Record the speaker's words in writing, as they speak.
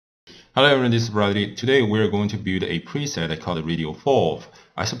Hello everyone, this is Bradley. Today we're going to build a preset called Radial Falloff.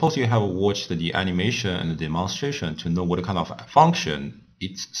 I suppose you have watched the animation and the demonstration to know what kind of function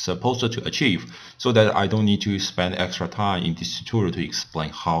it's supposed to achieve, so that I don't need to spend extra time in this tutorial to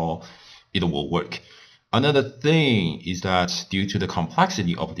explain how it will work. Another thing is that due to the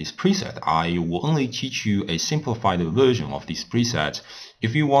complexity of this preset, I will only teach you a simplified version of this preset.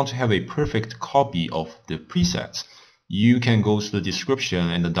 If you want to have a perfect copy of the preset, you can go to the description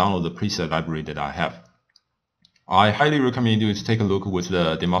and download the preset library that I have. I highly recommend you to take a look with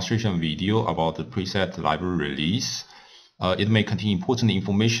the demonstration video about the preset library release. It may contain important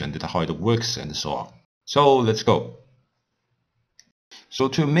information that how it works and so on. So let's go. So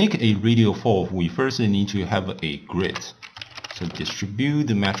to make a radial falloff, we first need to have a grid. So distribute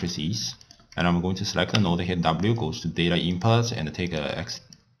the matrices, and I'm going to select a node here. W goes to data input and take a X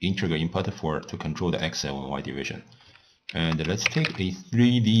integer input to control the X and Y division. And let's take a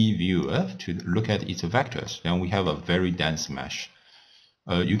 3D viewer to look at its vectors. Then we have a very dense mesh.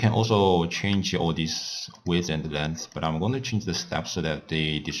 You can also change all these width and length, but I'm going to change the steps so that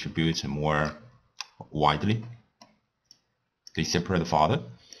they distribute more widely. They separate farther.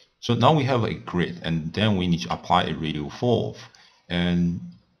 So now we have a grid, and then we need to apply a radial falloff. And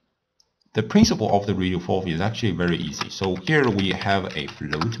the principle of the radial falloff is actually very easy. So here we have a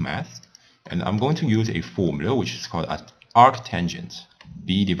float math, and I'm going to use a formula which is called arctangent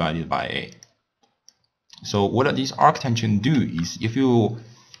b divided by a. So what this arctangent do is if you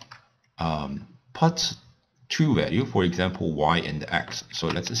put two value, for example y and x. So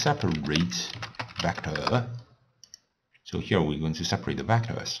let's separate vector. So here we're going to separate the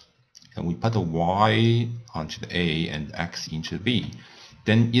vectors, and we put the y onto the a and x into b.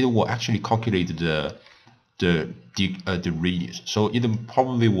 Then it will actually calculate the radius. So it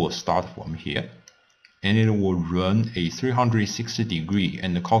probably will start from here, and it will run a 360 degree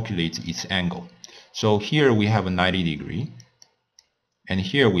and calculate its angle. So here we have a 90 degree, and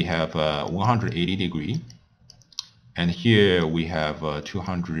here we have 180 degree, and here we have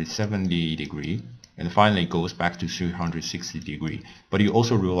 270 degree, and finally it goes back to 360 degree. But you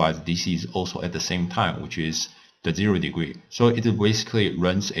also realize this is also at the same time, which is the 0 degree. So it basically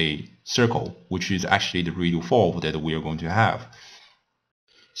runs a circle, which is actually the radial falloff that we are going to have.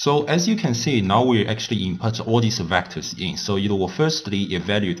 So as you can see, now we actually input all these vectors in. So it will firstly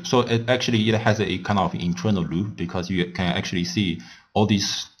evaluate. So it has a kind of internal loop, because you can actually see all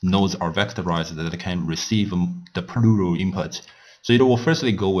these nodes are vectorized that can receive the plural input. So it will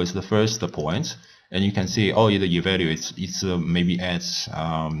firstly go with the first point, and you can see, oh, it evaluates, it's maybe at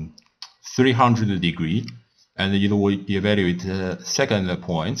 300 degree, and it will evaluate the second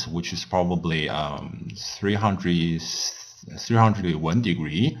point, which is probably 301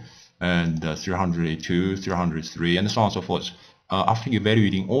 degree, and 302, 303, and so on and so forth. After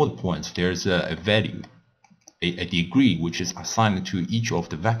evaluating all the points, there's a value, a degree, which is assigned to each of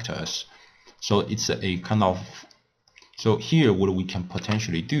the vectors. So it's a kind of, so here what we can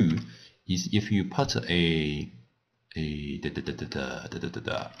potentially do is if you put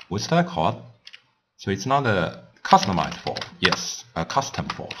what's that called? So it's not a customized falloff. Yes, a custom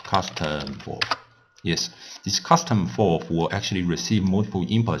falloff. Yes, this custom falloff will actually receive multiple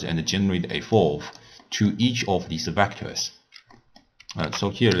inputs and generate a falloff to each of these vectors. So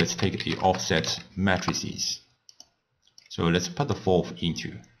here let's take the offset matrices. So let's put the falloff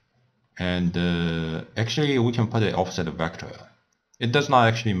into, and actually we can put an offset vector. It does not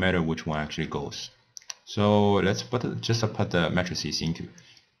actually matter which one actually goes. So let's just put the matrices into.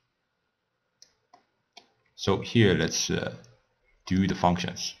 So here let's do the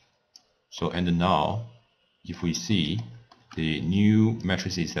functions. So and now if we see the new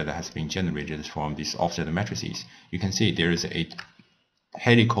matrices that has been generated from these offset matrices, you can see there is a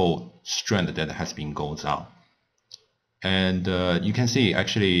helical strand that has been goes on, and you can see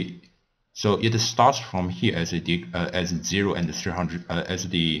actually, so it starts from here as as 0 and 300 as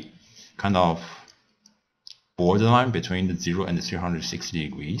the kind of borderline between the 0 and 360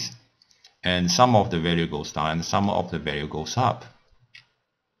 degrees, and some of the value goes down and some of the value goes up.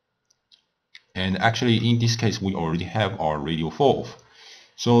 And actually in this case we already have our radial falloff.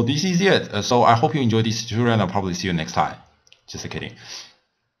 So this is it. So I hope you enjoyed this tutorial, and I'll probably see you next time. Just kidding.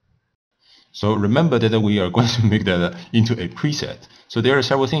 So remember that we are going to make that into a preset. So there are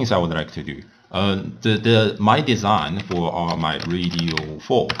several things I would like to do. My design for my radial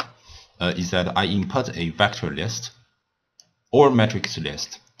falloff is that I input a vector list or matrix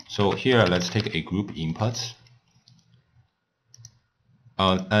list. So here let's take a group input.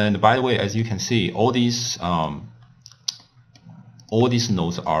 And by the way, as you can see, all these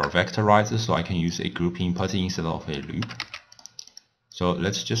nodes are vectorized, so I can use a group input instead of a loop. So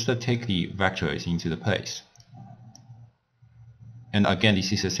let's just take the vectors into the place. And again,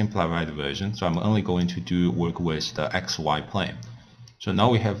 this is a simplified version, so I'm only going to work with the XY plane. So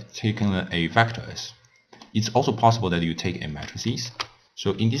now we have taken a vectors. It's also possible that you take a matrices.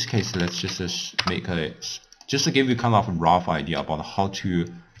 So in this case, let's just make a, just to give you kind of a rough idea about how to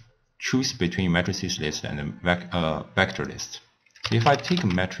choose between matrices list and a vector list. So if I take a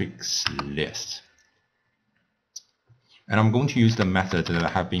matrix list, and I'm going to use the method that I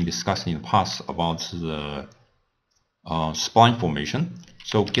have been discussing in the past about the spline formation.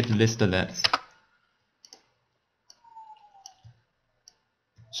 So get list length.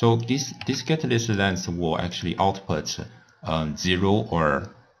 So this get list length will actually output 0 or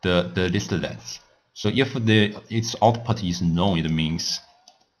the list length. So if its output is known, it means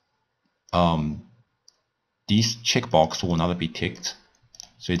this checkbox will not be ticked.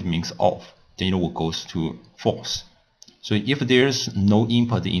 So it means off. Then it will go to false. So if there's no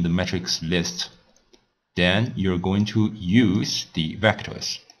input in the matrix list, then you're going to use the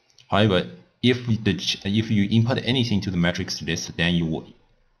vectors. However, if you input anything to the matrix list, then you will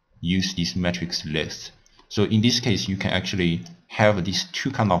use this matrix list. So in this case, you can actually have these two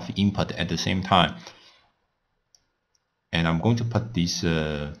kind of input at the same time. And I'm going to put this.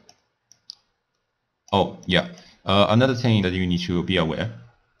 Another thing that you need to be aware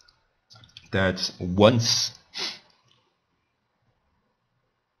that once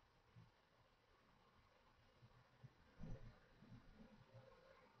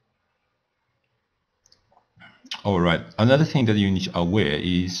Alright, another thing that you need to be aware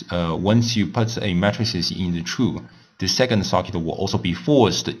is once you put a matrices in the true, the second socket will also be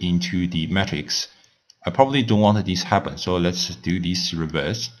forced into the matrix. I probably don't want this happen, so let's do this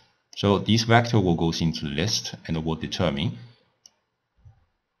reverse. So this vector will go into list and will determine.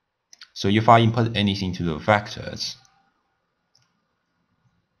 So if I input anything to the vectors,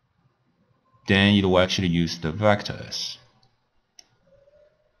 then it will actually use the vectors.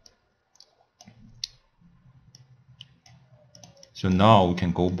 So now we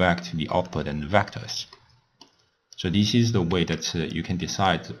can go back to the output and the vectors. So this is the way that you can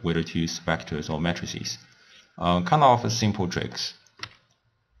decide whether to use vectors or matrices. Kind of a simple tricks.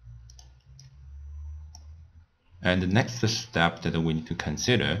 And the next step that we need to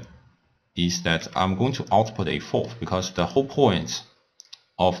consider is that I'm going to output a fourth, because the whole point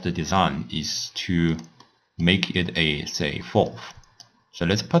of the design is to make it a, say, fourth. So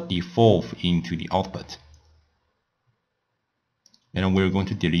let's put the fourth into the output. And we're going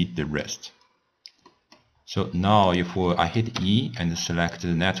to delete the rest. So now if I hit E and select the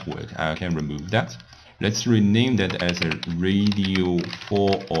network, I can remove that. Let's rename that as a Radial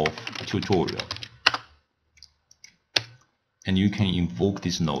Falloff tutorial. And you can invoke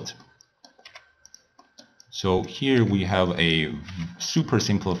this node. So here we have a super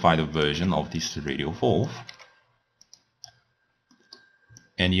simplified version of this Radial Falloff.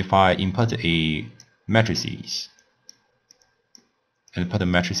 And if I input a matrices and put the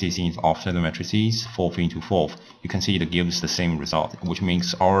matrices in offset the matrices, fourth into fourth, you can see it gives the same result, which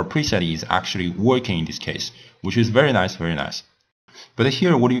means our preset is actually working in this case, which is very nice, very nice. But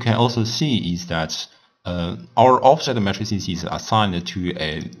here what you can also see is that our offset matrices is assigned to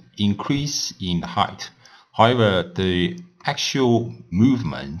an increase in height. However, the actual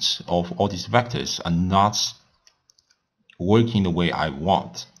movement of all these vectors are not working the way I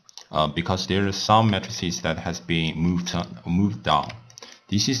want, because there are some matrices that has been moved down.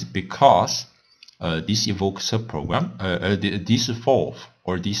 This is because this evoke subprogram, this fourth,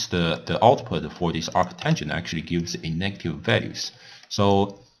 or this the output for this arctangent actually gives a negative values.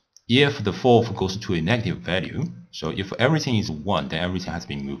 So if the fourth goes to a negative value, so if everything is 1, then everything has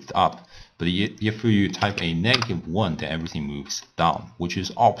been moved up. But if you type a negative 1, then everything moves down, which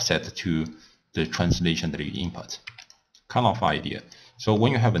is opposite to the translation that you input. Kind of idea. So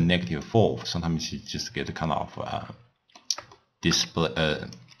when you have a negative fourth, sometimes you just get a kind of display,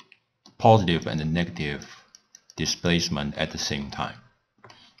 positive and negative displacement at the same time.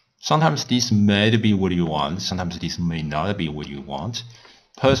 Sometimes this may be what you want, sometimes this may not be what you want.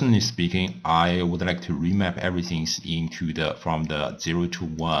 Personally speaking, I would like to remap everything into from the 0 to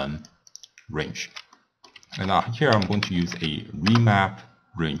 1 range. And here I'm going to use a remap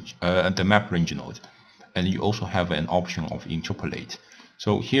range, the map range node. And you also have an option of interpolate.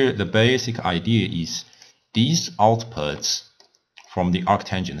 So here the basic idea is these outputs from the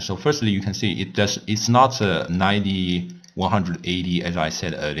arctangent. So firstly, you can see it's not 90, 180 as I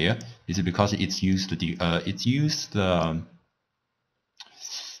said earlier. It's because it's used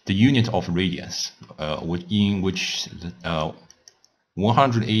the unit of radians, in which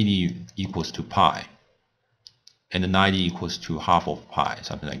 180 equals to pi. and 90 equals to half of pi,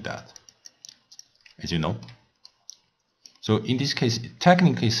 something like that, as you know. So in this case,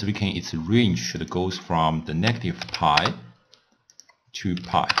 technically speaking, its range should goes from the negative pi to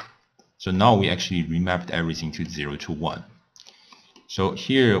pi. So now we actually remapped everything to 0 to 1. So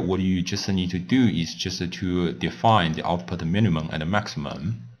here, what you just need to do is just to define the output minimum and the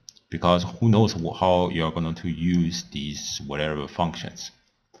maximum, because who knows how you're going to use these whatever functions.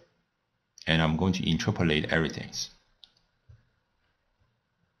 And I'm going to interpolate everything.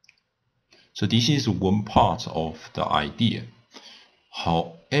 So this is one part of the idea.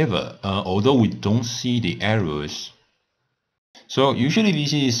 However, although we don't see the errors, so usually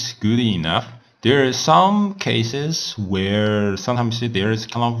this is good enough. There are some cases where sometimes there is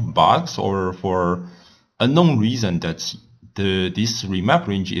kind of bugs, or for unknown reason that this remap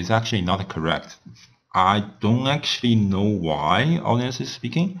range is actually not correct. I don't actually know why, honestly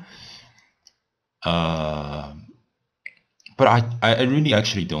speaking. But I really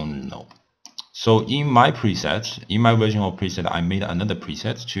actually don't know. So in my preset, in my version of preset, I made another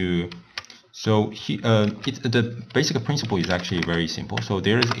preset to. So the basic principle is actually very simple. So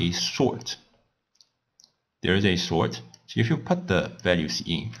there is a sort. There is a sort. So if you put the values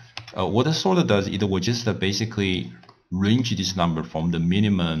in, what the sort does, it will just basically range this number from the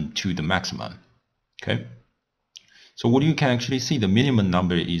minimum to the maximum. Okay. So what you can actually see, the minimum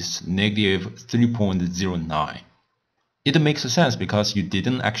number is negative 3.09. It makes sense because you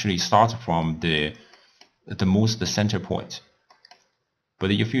didn't actually start from the most center point. But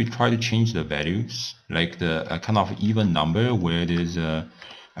if you try to change the values, like the kind of even number where it is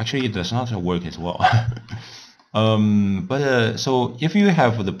actually it does not work as well. So if you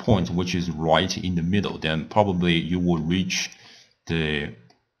have the point which is right in the middle, then probably you will reach the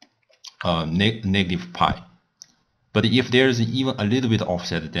negative pi. But if there's even a little bit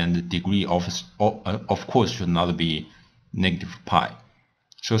offset, then the degree of course should not be negative pi.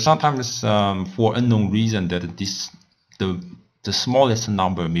 So sometimes for unknown reason that the smallest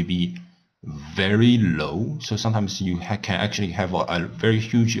number may be very low. So sometimes you can actually have a very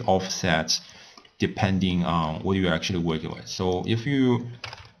huge offset depending on what you're actually working with. So if you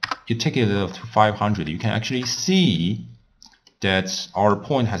take it to 500, you can actually see that our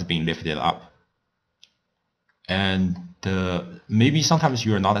point has been lifted up. And maybe sometimes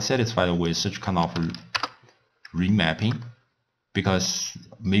you are not satisfied with such kind of remapping, because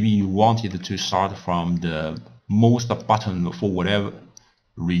maybe you wanted to start from the most bottom for whatever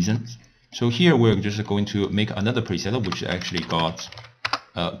reasons. So here we're just going to make another preset which actually got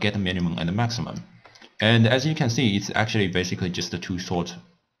get minimum and maximum. And as you can see, it's actually basically just to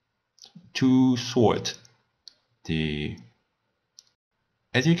sort the.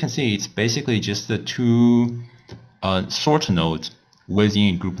 As you can see, it's basically just the two sort nodes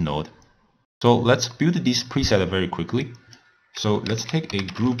within a group node. So let's build this preset very quickly. So let's take a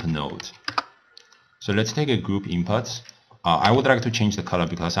group node. So let's take a group input. I would like to change the color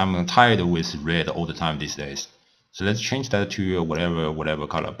because I'm tired with red all the time these days. So let's change that to whatever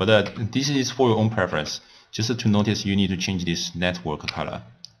color. But this is for your own preference. Just to notice, you need to change this network color.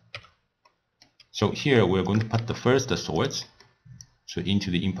 So here we're going to put the first sort. So into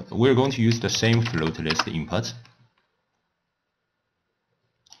the input, we're going to use the same float list input.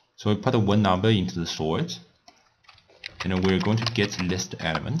 So we put one number into the sort, and then we're going to get list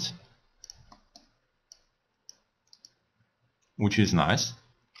element, which is nice.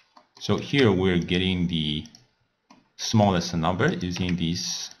 So here we're getting the smallest number using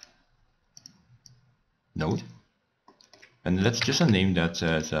this node, and let's just name that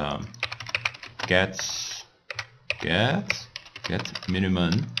as get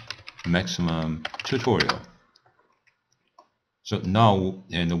minimum maximum tutorial. So now,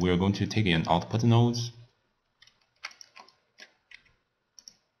 and we're going to take an output node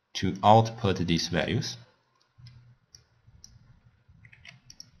to output these values.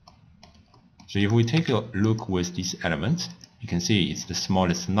 So if we take a look with this element, you can see it's the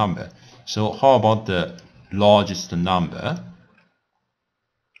smallest number. So how about the largest number?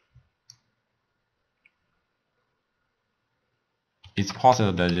 It's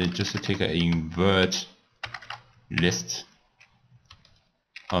possible that it just take an invert list.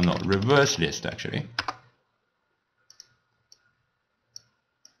 Oh no, reverse list actually.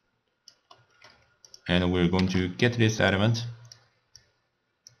 And we're going to get this element.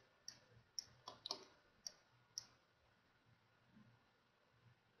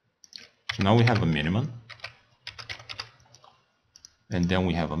 So now we have a minimum, and then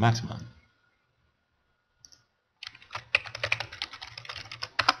we have a maximum.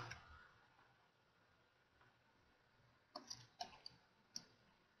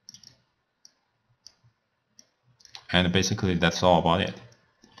 And basically that's all about it.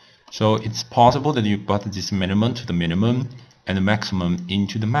 So it's possible that you put this minimum to the minimum and the maximum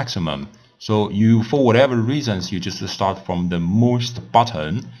into the maximum. So you, for whatever reasons, you just start from the most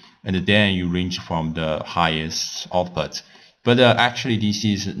bottom and then you range from the highest output. But actually this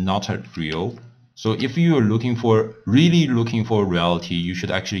is not real. So if you are really looking for reality, you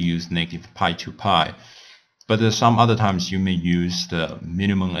should actually use negative pi to pi. But some other times you may use the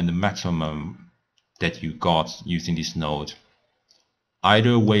minimum and the maximum that you got using this node.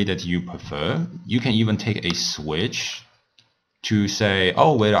 Either way that you prefer, you can even take a switch to say,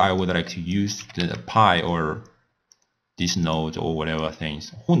 oh, whether I would like to use the pi or this node or whatever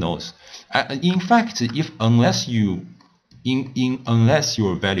things. Who knows? In fact, unless your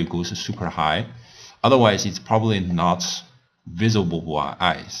value goes super high, otherwise it's probably not visible by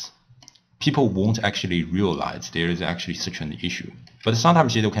eyes. People won't actually realize there is actually such an issue. But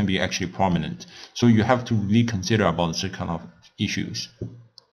sometimes it can be actually prominent. So you have to reconsider about such kind of issues.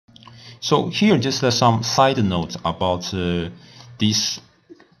 So here just some side notes about this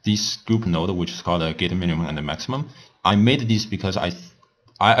group node, which is called get minimum and maximum. I made this because I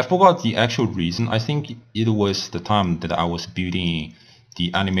forgot the actual reason. I think it was the time that I was building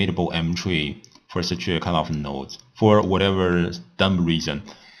the animatable M tree for such a kind of node for whatever dumb reason.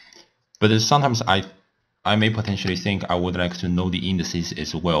 But sometimes I may potentially think I would like to know the indices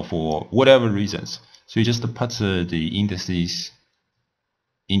as well for whatever reasons. So you just put the indices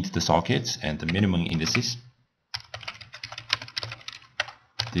into the sockets and the minimum indices.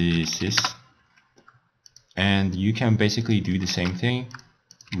 This is, and you can basically do the same thing,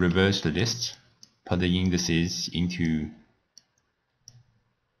 reverse the list, put the indices into,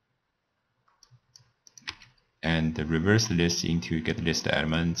 and the reverse the list into get list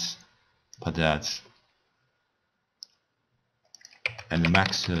elements, put that, and the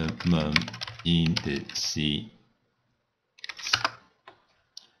maximum in the C.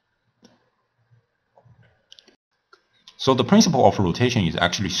 So the principle of rotation is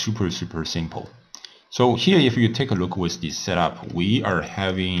actually super simple. So here, if you take a look with this setup, we are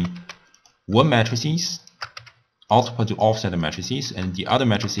having one matrices, output to offset matrices, and the other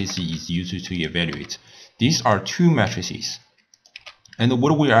matrices is used to evaluate. These are two matrices. And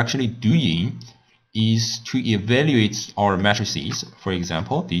what we're actually doing is to evaluate our matrices. For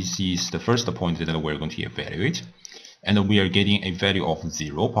example, this is the first point that we're going to evaluate. And we are getting a value of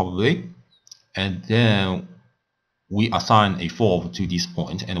 0 probably. And then we assign a fourth to this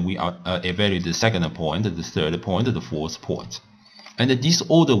point, and we evaluate the second point, the third point, the fourth point. And this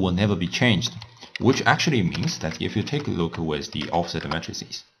order will never be changed, which actually means that if you take a look with the offset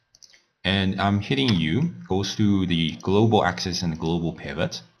matrices, and I'm hitting U, goes to the global axis and global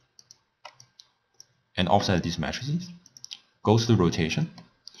pivot, and offset these matrices, goes to rotation.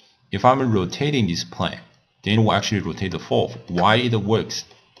 If I'm rotating this plane, then it will actually rotate the fourth. Why it works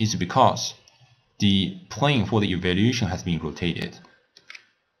is because the plane for the evaluation has been rotated.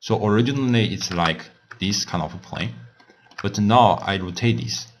 So originally it's like this kind of a plane, but now I rotate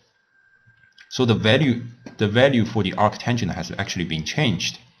this. So the value for the arctangent has actually been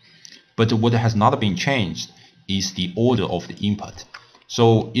changed. But what has not been changed is the order of the input.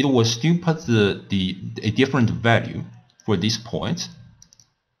 So it will still put a different value for this point,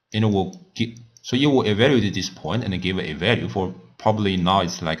 and it will evaluate this point and give a value for probably now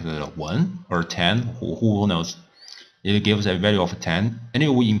it's like the 1 or 10, who knows. It gives a value of 10, and it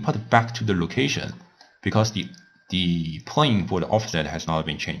will input back to the location because the plane for the offset has not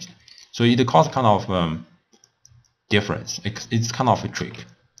been changed. So it causes kind of difference. It's kind of a trick.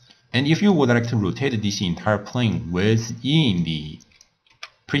 And if you would like to rotate this entire plane within the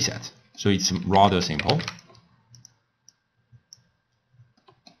preset, so it's rather simple.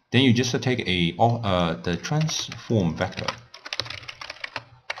 Then you just take the transform vector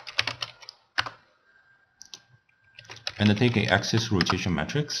and take an axis rotation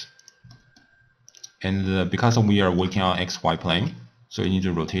matrix. And because we are working on XY plane, so you need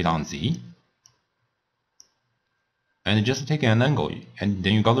to rotate on Z. And just take an angle, and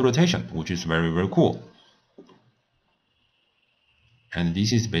then you got the rotation, which is very cool. And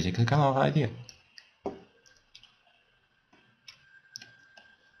this is basically kind of idea.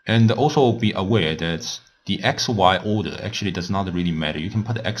 And also be aware that the XY order actually does not really matter. You can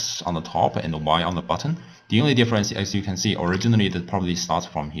put X on the top and Y on the bottom. The only difference, as you can see, originally it probably starts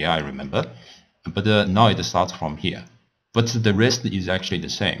from here, I remember. But now it starts from here. But the rest is actually the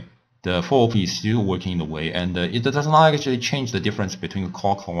same. The for is still working in the way, and it does not actually change the difference between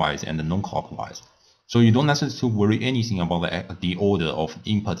clockwise and non-clockwise. So you don't necessarily worry anything about the order of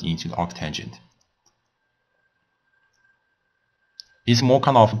input into the arctangent. It's more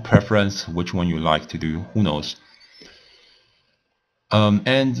kind of preference which one you like to do, who knows.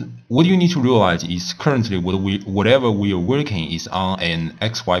 And what you need to realize is currently whatever we are working is on an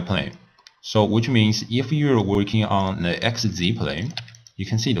XY plane. So which means if you're working on the XZ plane, you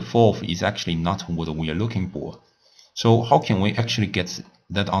can see the fourth is actually not what we are looking for. So how can we actually get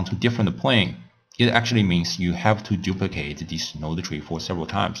that onto different plane? It actually means you have to duplicate this node tree for several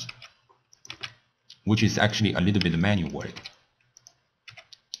times, which is actually a little bit manual work.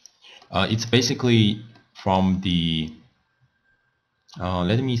 It's basically from the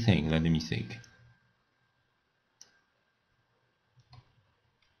let me think.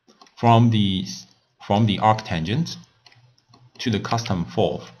 From the arctangent to the custom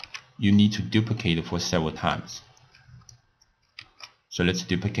fourth, you need to duplicate it for several times. So let's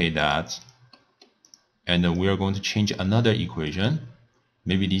duplicate that, and then we are going to change another equation.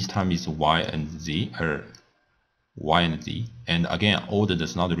 Maybe this time is y and z, or y and z, and again order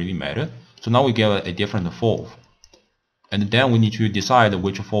does not really matter. So now we get a different fourth, and then we need to decide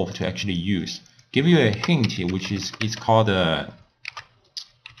which fourth to actually use. Give you a hint here, which is it's called a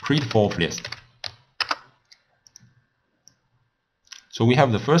pre-fourth list. So we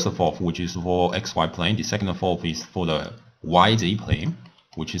have the first fourth, which is for XY plane. The second fourth is for the YZ plane,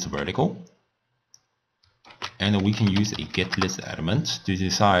 which is vertical. And we can use a get list element to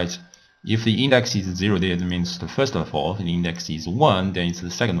decide if the index is 0, then it means the first fourth. If the index is 1, then it's the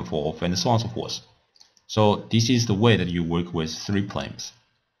second fourth, and so on and so forth. So this is the way that you work with 3 planes.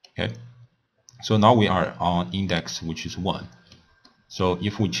 Okay. So now we are on index, which is 1. So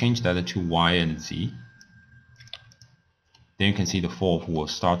if we change that to y and z, then you can see the fourth will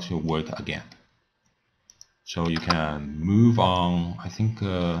start to work again. So you can move on, I think,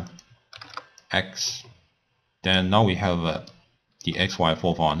 x. Then now we have the xy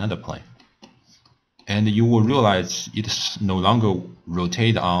fourth on another plane. And you will realize it's no longer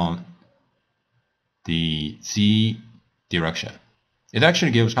rotate on the z direction. It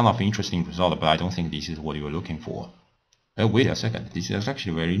actually gives kind of interesting result, but I don't think this is what you're looking for. Wait a second, this is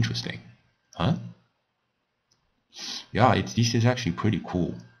actually very interesting. Huh? Yeah, this is actually pretty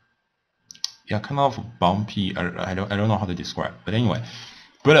cool. Yeah, kind of bumpy. I don't know how to describe, but anyway.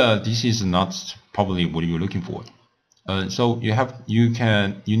 But this is not probably what you're looking for. So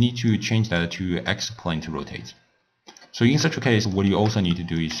you need to change that to x plane to rotate. So in such a case, what you also need to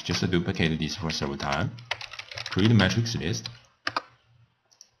do is just duplicate this for several times, create a matrix list,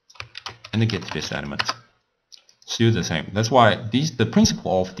 and get list element. Still the same. That's why the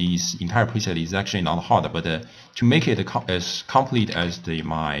principle of this entire preset is actually not hard, but to make it as complete as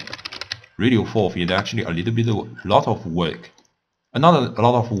my Radial Falloff is actually a lot of work. Not a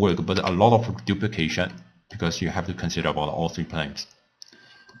lot of work, but a lot of duplication, because you have to consider about all 3 planes.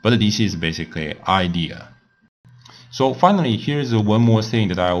 But this is basically idea. So finally, here's one more thing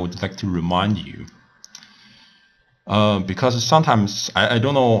that I would like to remind you. Because sometimes I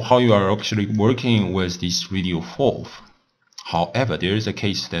don't know how you are actually working with this Radial Falloff. However, there is a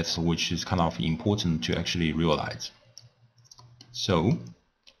case which is kind of important to actually realize. So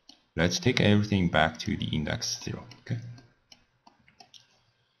let's take everything back to the index 0. Okay.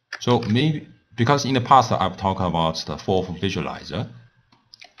 So maybe because in the past I've talked about the fourth visualizer.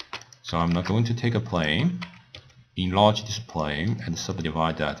 So I'm not going to take a plane, enlarge this plane, and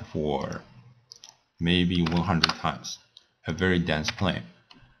subdivide that for maybe 100 times. A very dense plane.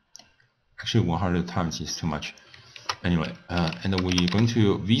 Actually, 100 times is too much. Anyway, and we're going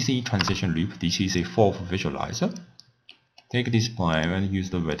to VC transition loop. This is a fourth visualizer. Take this plane and use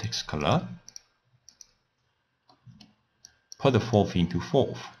the vertex color. Put the fourth into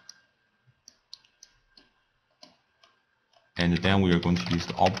fourth. And then we are going to use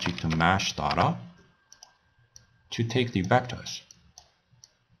the object mesh data to take the vectors.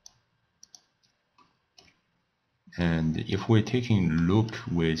 And if we're taking a look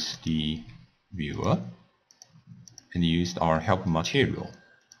with the viewer and use our help material,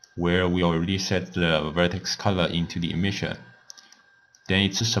 where we already set the vertex color into the emission, then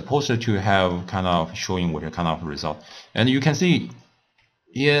it's supposed to have kind of showing what kind of result. And you can see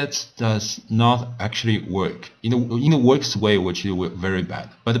it does not actually work in a works way, which is very bad.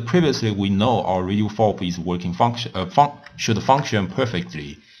 But previously we know our Radial Falloff is working should function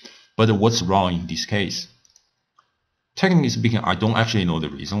perfectly. But what's wrong in this case? Technically speaking, I don't actually know the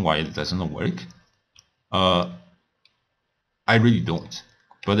reason why it doesn't work. I really don't.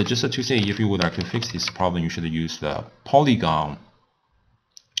 But just to say, if you would like to fix this problem, you should use the polygon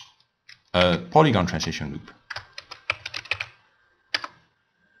transition loop.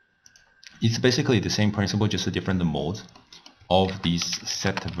 It's basically the same principle, just a different mode of this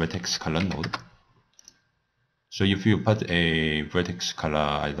set vertex color node. So if you put a vertex color,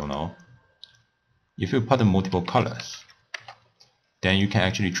 I don't know, if you put multiple colors, then you can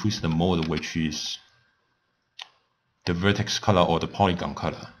actually choose the mode, which is the vertex color or the polygon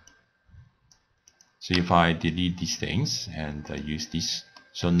color. So if I delete these things and use this,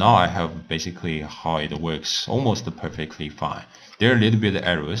 so now I have basically how it works almost perfectly fine. There are a little bit of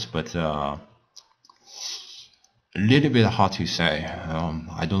errors, but a little bit hard to say.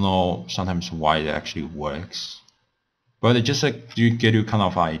 I don't know sometimes why it actually works, but it just to get you kind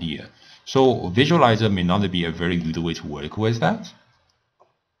of idea. So visualizer may not be a very good way to work with that,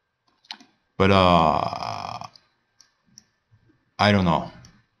 but I don't know.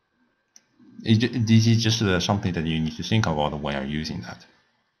 This is just something that you need to think about when you're using that.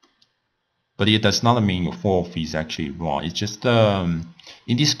 But it does not mean your Falloff is actually wrong. It's just in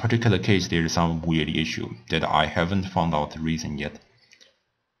this particular case, there is some weird issue that I haven't found out the reason yet.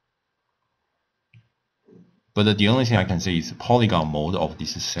 But the only thing I can say is polygon mode of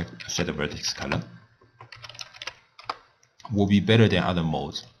this set vertex color will be better than other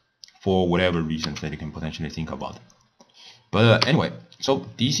modes for whatever reasons that you can potentially think about. But anyway, so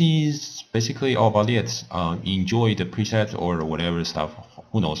this is basically all about it. Enjoy the preset or whatever stuff,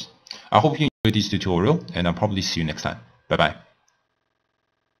 who knows. I hope you enjoyed this tutorial, and I'll probably see you next time. Bye bye.